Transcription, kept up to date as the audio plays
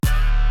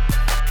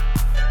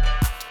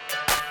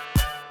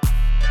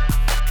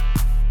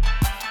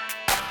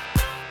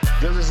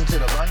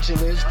She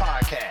Lives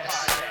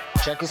podcast.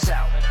 Check us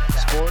out.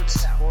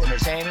 Sports,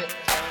 entertainment,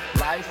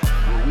 life,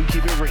 where we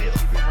keep it real.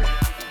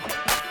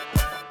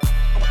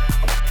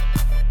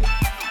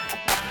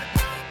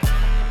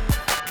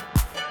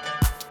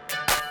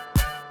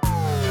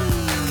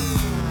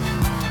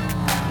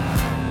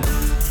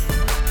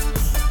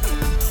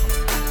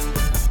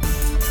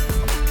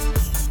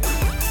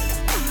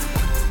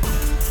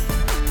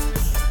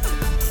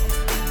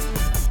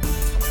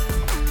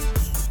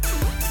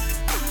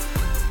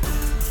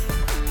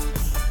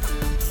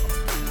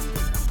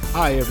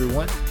 Hi,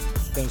 everyone.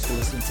 Thanks for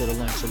listening to the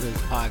Lunch of Liz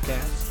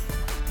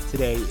podcast.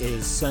 Today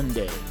is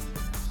Sunday,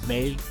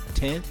 May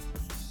 10th.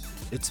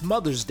 It's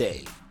Mother's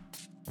Day.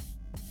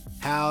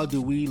 How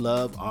do we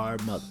love our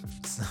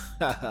mothers?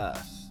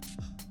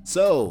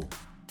 So,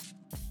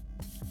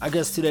 I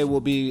guess today will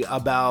be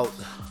about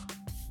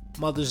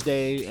Mother's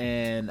Day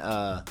and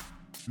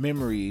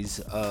memories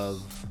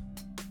of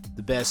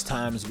the best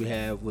times we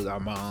have with our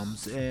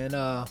moms and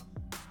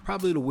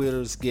probably the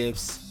weirdest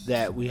gifts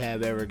that we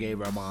have ever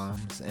gave our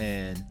moms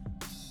and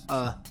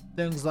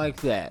things like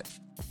that.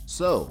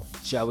 So,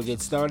 shall we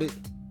get started?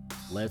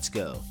 Let's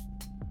go.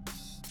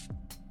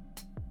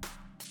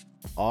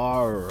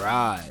 All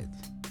right.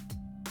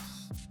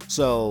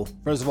 So,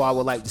 first of all, I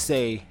would like to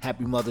say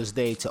Happy Mother's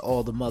Day to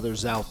all the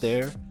mothers out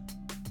there.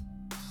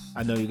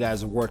 I know you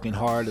guys are working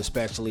hard,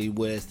 especially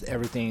with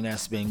everything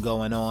that's been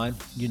going on.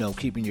 You know,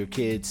 keeping your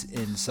kids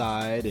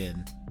inside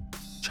and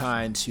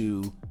trying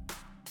to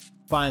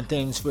find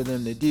things for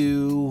them to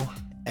do.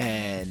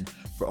 And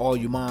for all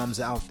you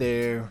moms out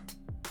there,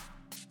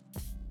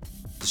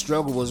 the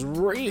struggle was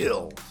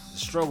real. The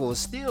struggle is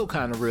still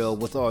kind of real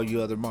with all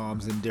you other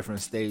moms in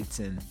different states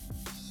and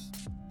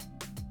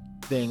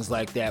things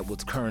like that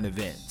with current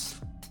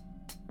events.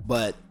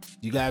 But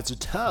you guys are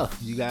tough.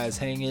 You guys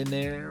hang in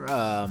there.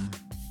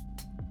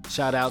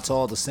 Shout out to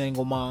all the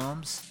single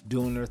moms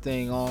doing their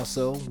thing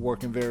also,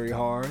 working very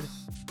hard,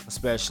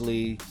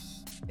 especially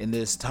in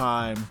this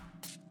time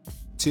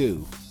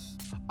too.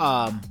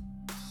 I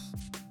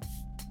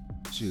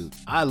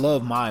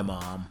love my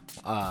mom.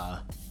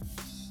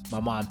 My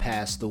mom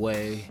passed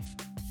away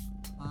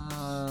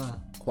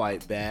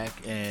quite back,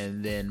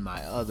 and then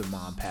my other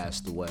mom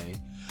passed away.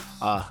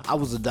 I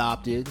was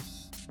adopted,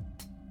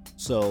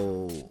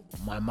 so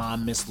my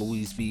mom, Miss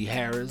Louise B.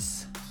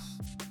 Harris,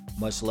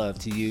 much love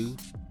to you.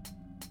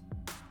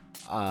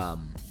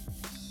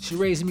 She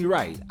raised me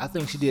right. I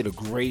think she did a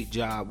great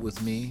job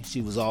with me.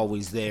 She was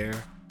always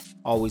there,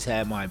 always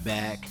had my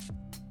back.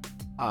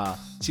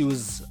 She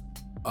was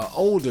an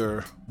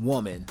older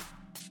woman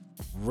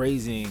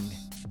raising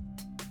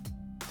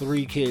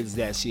 3 kids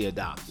that she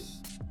adopted.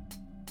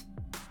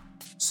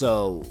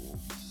 So,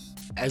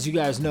 as you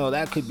guys know,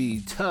 that could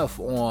be tough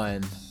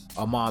on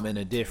a mom in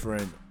a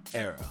different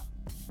era.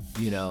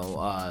 You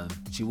know,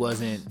 she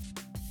wasn't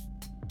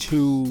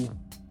too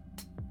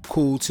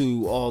cool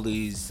to all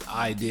these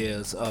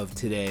ideas of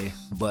today,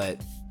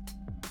 but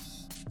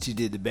she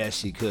did the best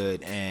she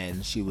could,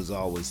 and she was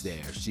always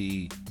there.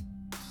 She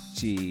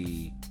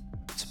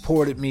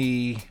supported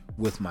me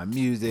with my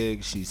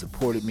music. She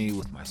supported me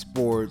with my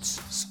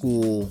sports,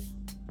 school.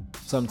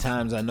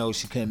 Sometimes I know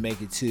she couldn't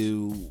make it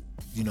to,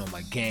 you know,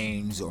 my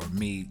games or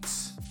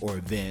meets or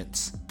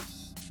events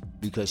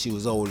because she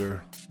was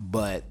older,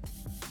 but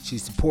she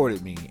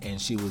supported me and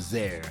she was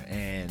there.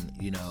 And,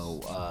 you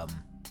know,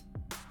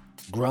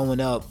 growing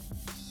up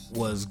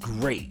was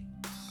great.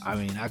 I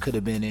mean, I could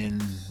have been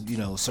in, you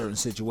know, certain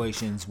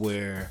situations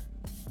where,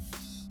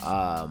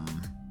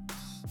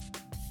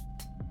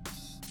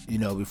 you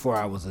know, before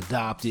I was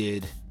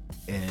adopted,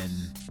 and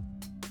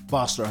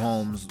foster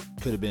homes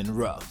could have been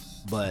rough,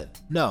 but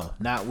no,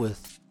 not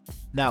with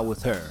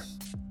her.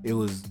 It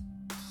was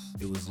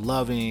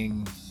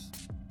loving.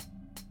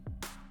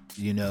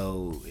 You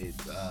know,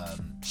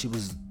 she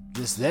was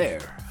just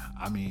there.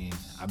 I mean,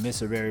 I miss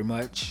her very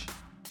much.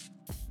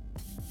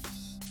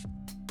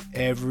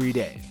 Every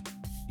day,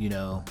 you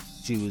know,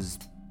 she was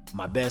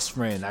my best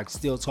friend. I could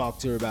still talk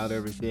to her about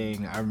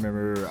everything. I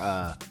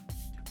remember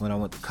when I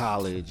went to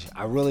college,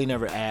 I really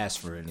never asked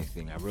for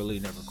anything. I really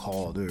never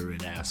called her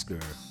and asked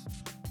her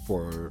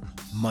for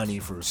money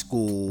for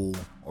school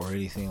or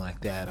anything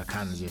like that. I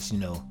kind of just, you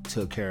know,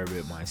 took care of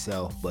it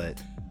myself,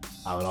 but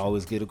I would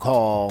always get a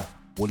call.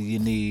 What do you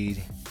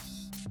need?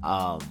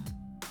 You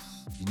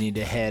need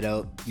to head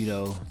up, you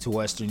know, to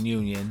Western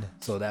Union.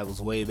 So that was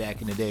way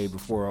back in the day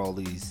before all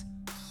these,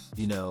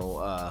 you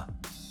know,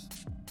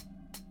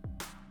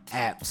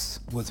 apps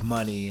with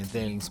money and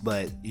things,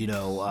 but you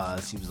know,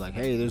 she was like,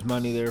 hey, there's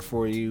money there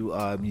for you,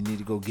 you need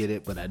to go get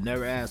it. But I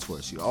never asked for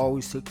it. She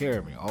always took care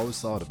of me, always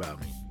thought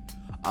about me.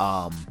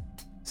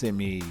 Sent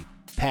me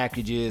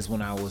packages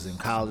when I was in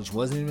college,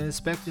 wasn't even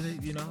expecting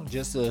it, you know,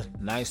 just a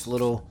nice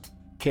little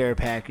care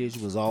package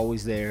was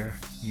always there,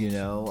 you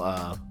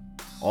know,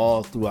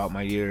 all throughout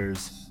my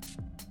years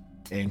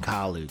in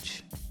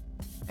college.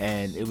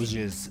 And it was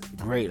just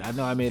great. I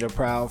know I made her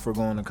proud for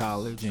going to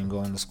college and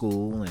going to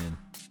school and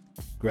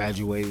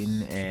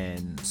graduating,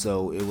 and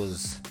so it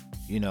was,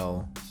 you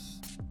know,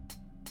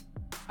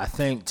 I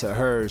think to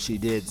her, she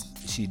did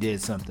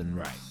something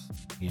right.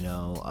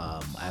 I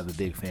have a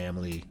big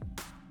family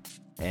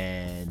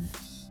and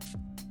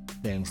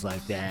things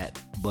like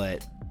that,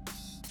 but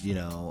she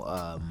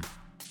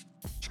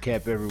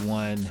kept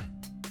everyone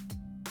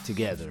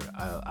together.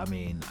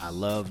 I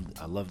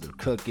loved her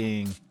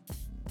cooking.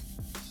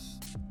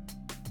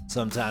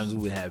 Sometimes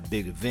we would have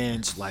big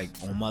events like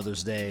on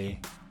Mother's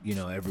Day.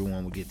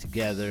 Everyone would get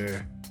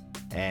together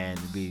and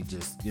be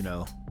just,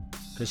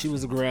 because she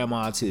was a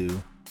grandma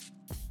too.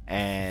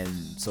 And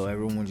so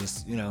everyone would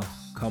just,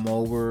 come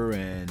over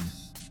and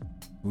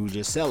we would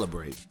just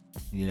celebrate,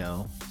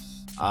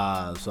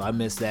 So I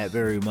miss that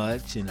very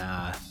much. And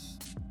I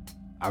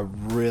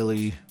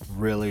really,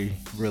 really,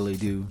 really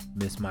do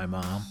miss my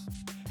mom.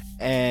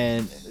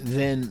 And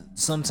then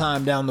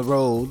sometime down the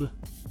road,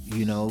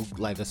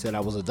 like I said,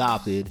 I was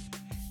adopted.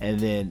 And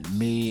then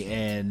me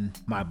and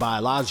my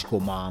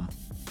biological mom,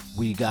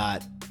 we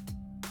got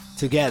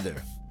together.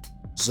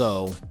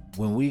 So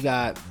when we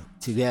got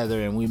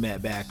together and we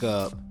met back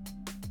up,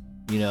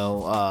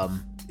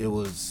 it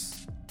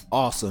was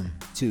awesome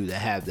too to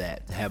have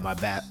that, to have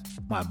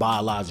my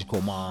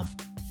biological mom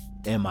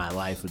in my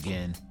life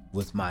again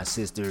with my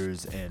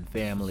sisters and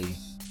family,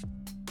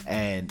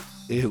 and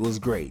it was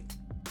great,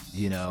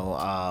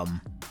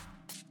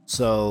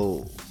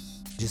 so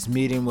just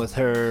meeting with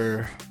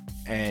her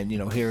and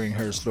hearing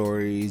her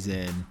stories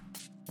and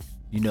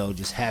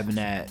just having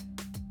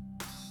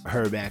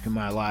her back in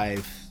my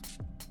life.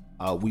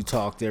 We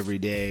talked every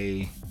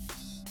day.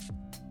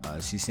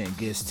 She sent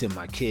gifts to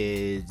my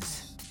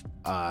kids.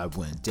 I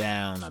went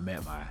down. I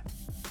met my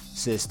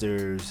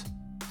sisters.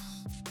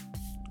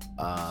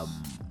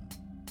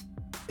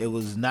 It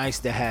was nice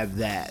to have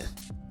that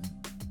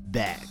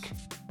back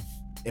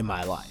in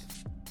my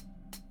life.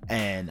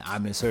 And I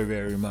miss her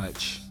very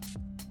much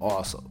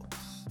also.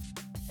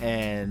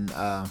 And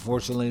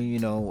unfortunately,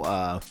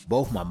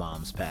 both my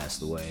moms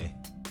passed away.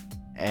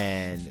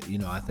 And,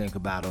 I think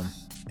about them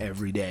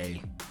every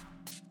day.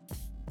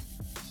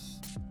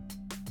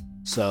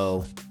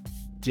 So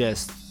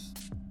just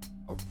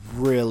a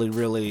really,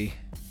 really,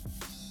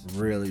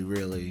 really,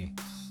 really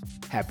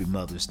happy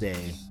Mother's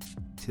Day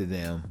to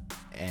them.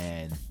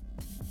 And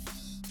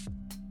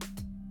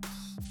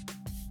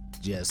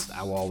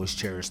I will always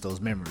cherish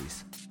those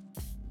memories.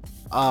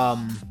 I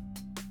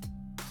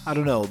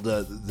don't know,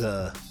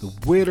 the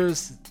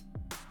weirdest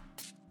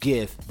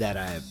gift that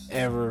I have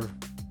ever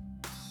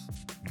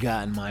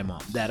gotten my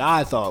mom that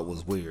I thought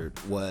was weird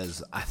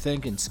was, I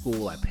think in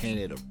school I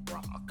painted a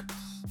rock.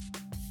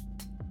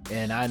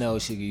 And I know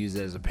she could use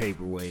it as a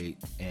paperweight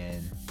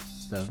and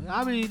stuff.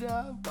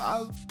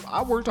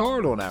 I worked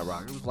hard on that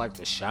rock. It was like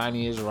the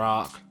shiniest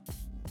rock.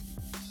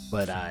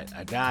 But I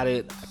got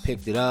it. I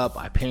picked it up.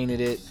 I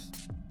painted it.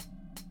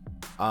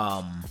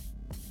 And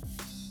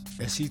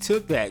she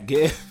took that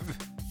gift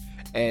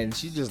and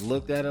she just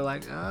looked at it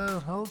like,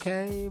 oh,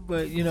 okay.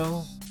 But,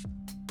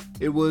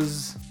 it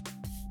was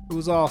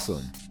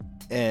awesome.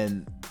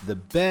 And the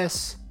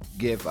best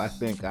gift I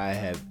think I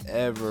have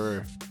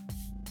ever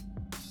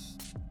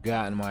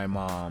gotten my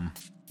mom,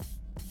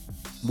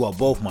 well,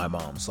 both my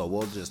moms, so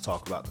we'll just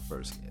talk about the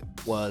first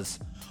gift, was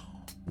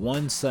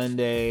one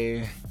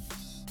Sunday.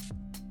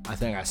 I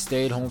think I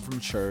stayed home from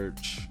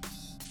church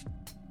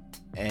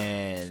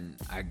and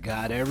I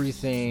got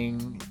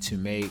everything to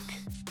make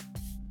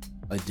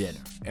a dinner.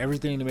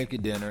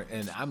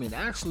 And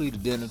actually the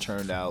dinner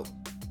turned out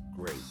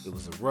great. It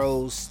was a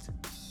roast.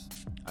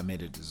 I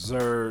made a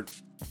dessert,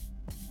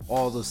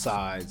 all the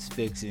sides,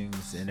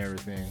 fixings, and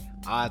everything.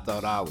 I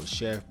thought I was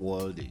Chef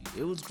Boyardee.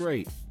 It was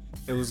great.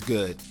 It was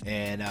good.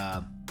 And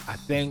I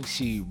think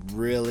she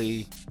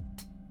really,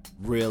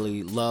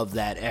 really loved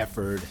that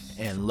effort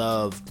and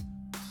loved,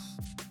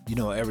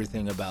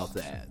 everything about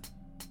that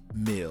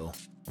meal.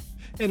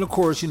 And of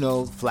course,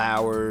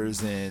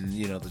 flowers and,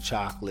 the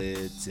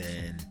chocolates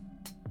and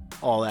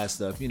all that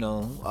stuff.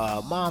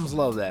 Moms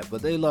love that,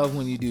 but they love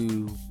when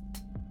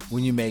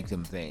you make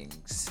them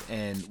things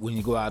and when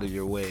you go out of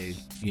your way,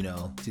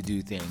 to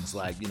do things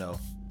like,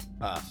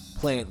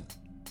 plant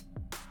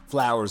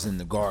flowers in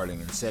the garden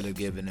instead of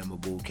giving them a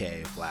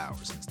bouquet of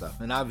flowers and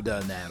stuff. And I've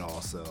done that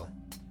also.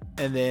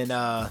 And then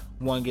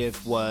one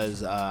gift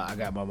was I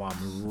got my mom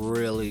a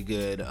really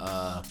good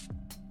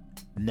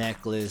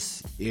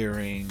necklace,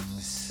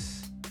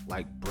 earrings,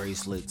 like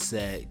bracelet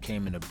set.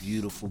 Came in a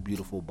beautiful,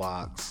 beautiful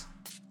box.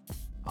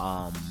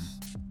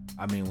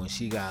 When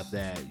she got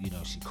that,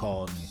 she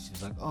called me. She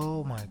was like,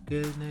 oh my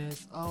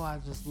goodness. Oh, I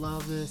just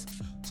love this.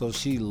 So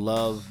she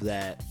loved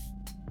that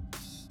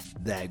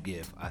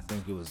gift. I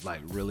think it was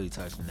like really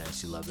touching that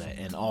she loved that.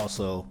 And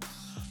also,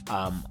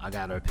 I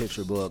got her a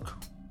picture book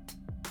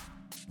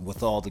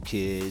with all the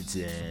kids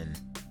and,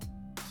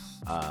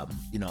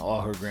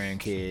 all her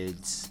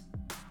grandkids.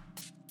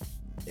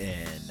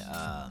 And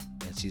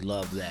she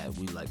loved that.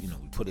 We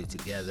we put it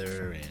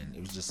together and it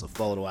was just a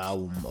photo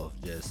album of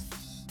just,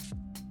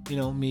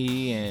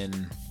 me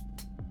and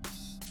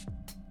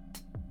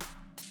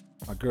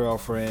my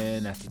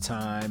girlfriend at the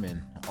time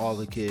and all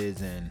the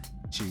kids, and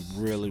she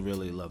really,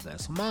 really loved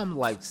that. So mom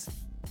likes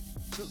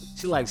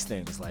She likes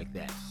things like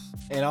that.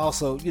 And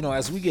also,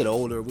 as we get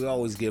older, we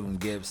always give them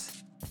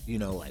gifts,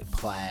 like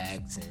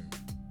plaques and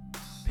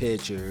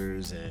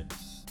pictures and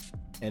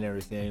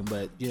everything.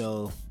 But,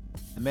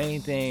 the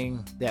main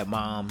thing that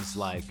moms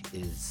like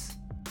is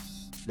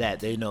that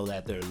they know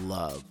that they're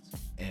loved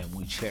and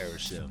we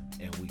cherish them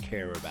and we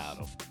care about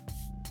them.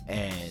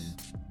 And,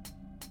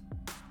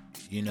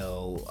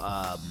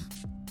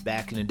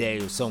 back in the day,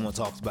 if someone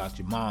talks about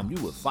your mom,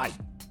 you would fight.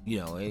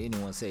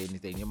 Anyone say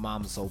anything, your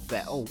mom is so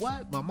fat. Oh,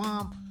 what? My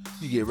mom?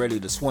 You get ready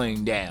to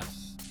swing down.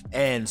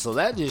 And so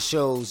that just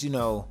shows,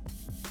 a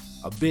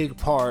big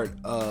part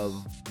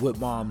of what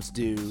moms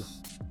do,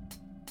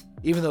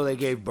 even though they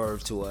gave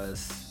birth to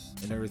us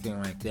and everything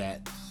like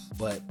that,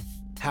 but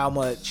how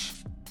much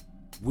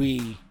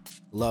we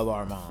love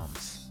our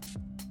moms.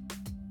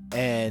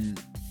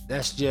 And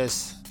that's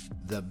just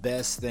the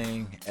best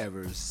thing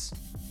ever. As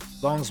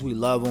long as we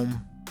love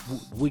them,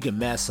 we can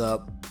mess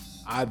up.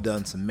 I've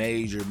done some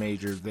major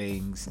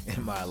things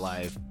in my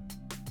life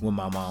when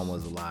my mom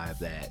was alive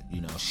that,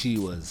 she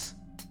was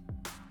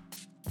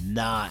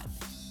not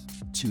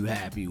too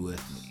happy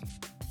with me.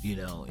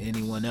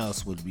 Anyone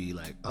else would be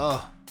like,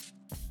 oh,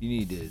 you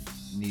need to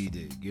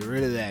get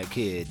rid of that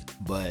kid.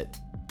 But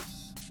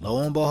lo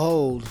and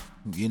behold,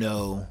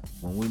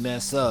 when we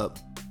mess up,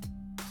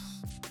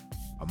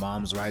 our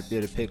mom's right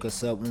there to pick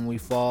us up when we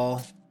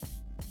fall.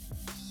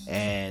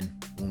 And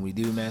when we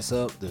do mess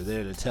up, they're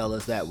there to tell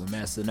us that we're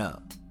messing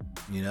up,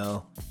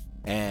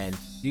 And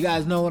you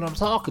guys know what I'm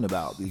talking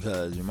about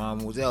because your mom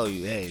will tell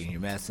you, hey,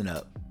 you're messing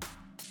up.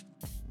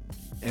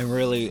 And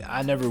really,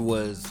 I never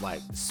was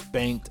like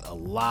spanked a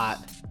lot,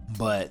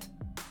 but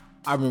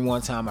I remember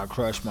one time I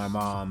crushed my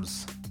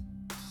mom's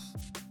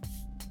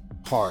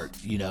heart,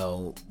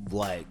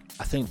 like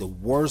I think the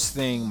worst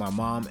thing my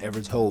mom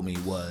ever told me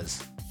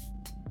was,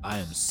 I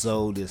am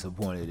so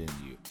disappointed in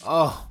you.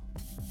 Oh,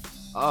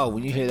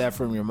 when you hear that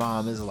from your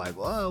mom, it's like,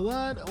 oh,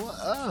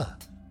 what?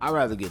 I'd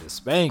rather get a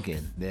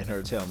spanking than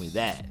her tell me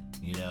that,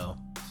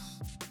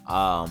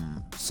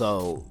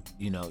 So,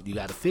 you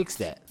got to fix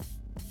that.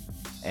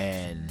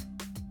 And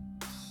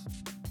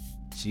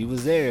she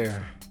was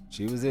there.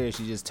 She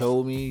just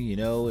told me,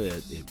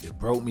 it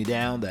broke me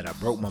down, that I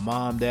broke my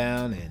mom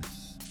down, and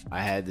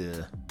I had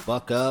to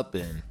buck up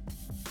and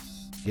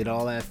get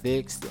all that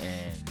fixed.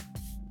 And,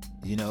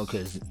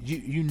 because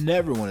you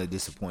never want to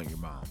disappoint your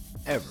mom,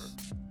 ever.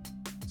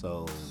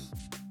 So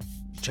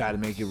you try to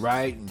make it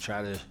right and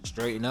try to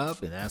straighten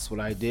up, and that's what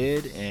I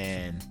did,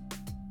 and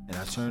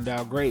I turned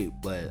out great.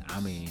 But I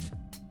mean,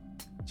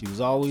 she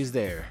was always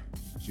there.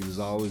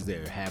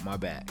 Had my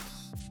back.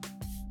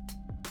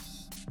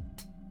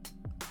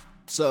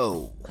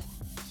 So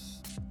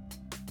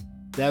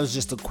that was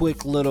just a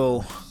quick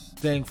little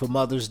thing for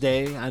Mother's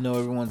Day. I know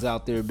everyone's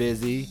out there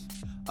busy,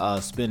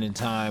 spending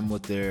time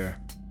with their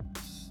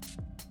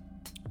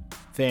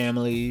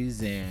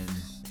families,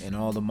 and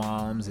all the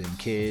moms and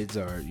kids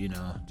are,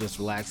 just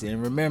relaxing.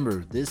 And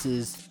remember, this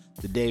is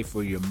the day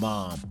for your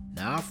mom,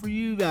 not for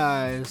you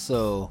guys.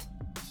 So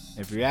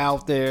if you're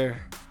out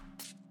there,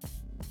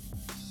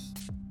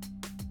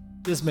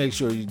 just make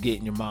sure you're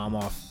getting your mom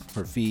off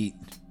her feet,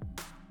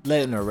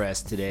 letting her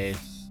rest today.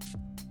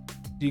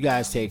 You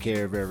guys take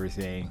care of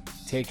everything.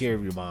 Take care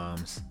of your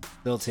moms.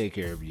 They'll take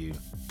care of you.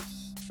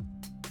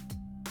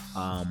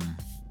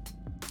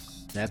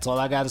 That's all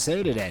I got to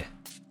say today.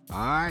 All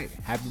right.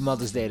 Happy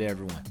Mother's Day to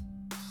everyone.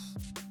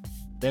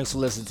 Thanks for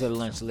listening to the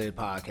Lunch Lid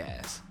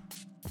Podcast.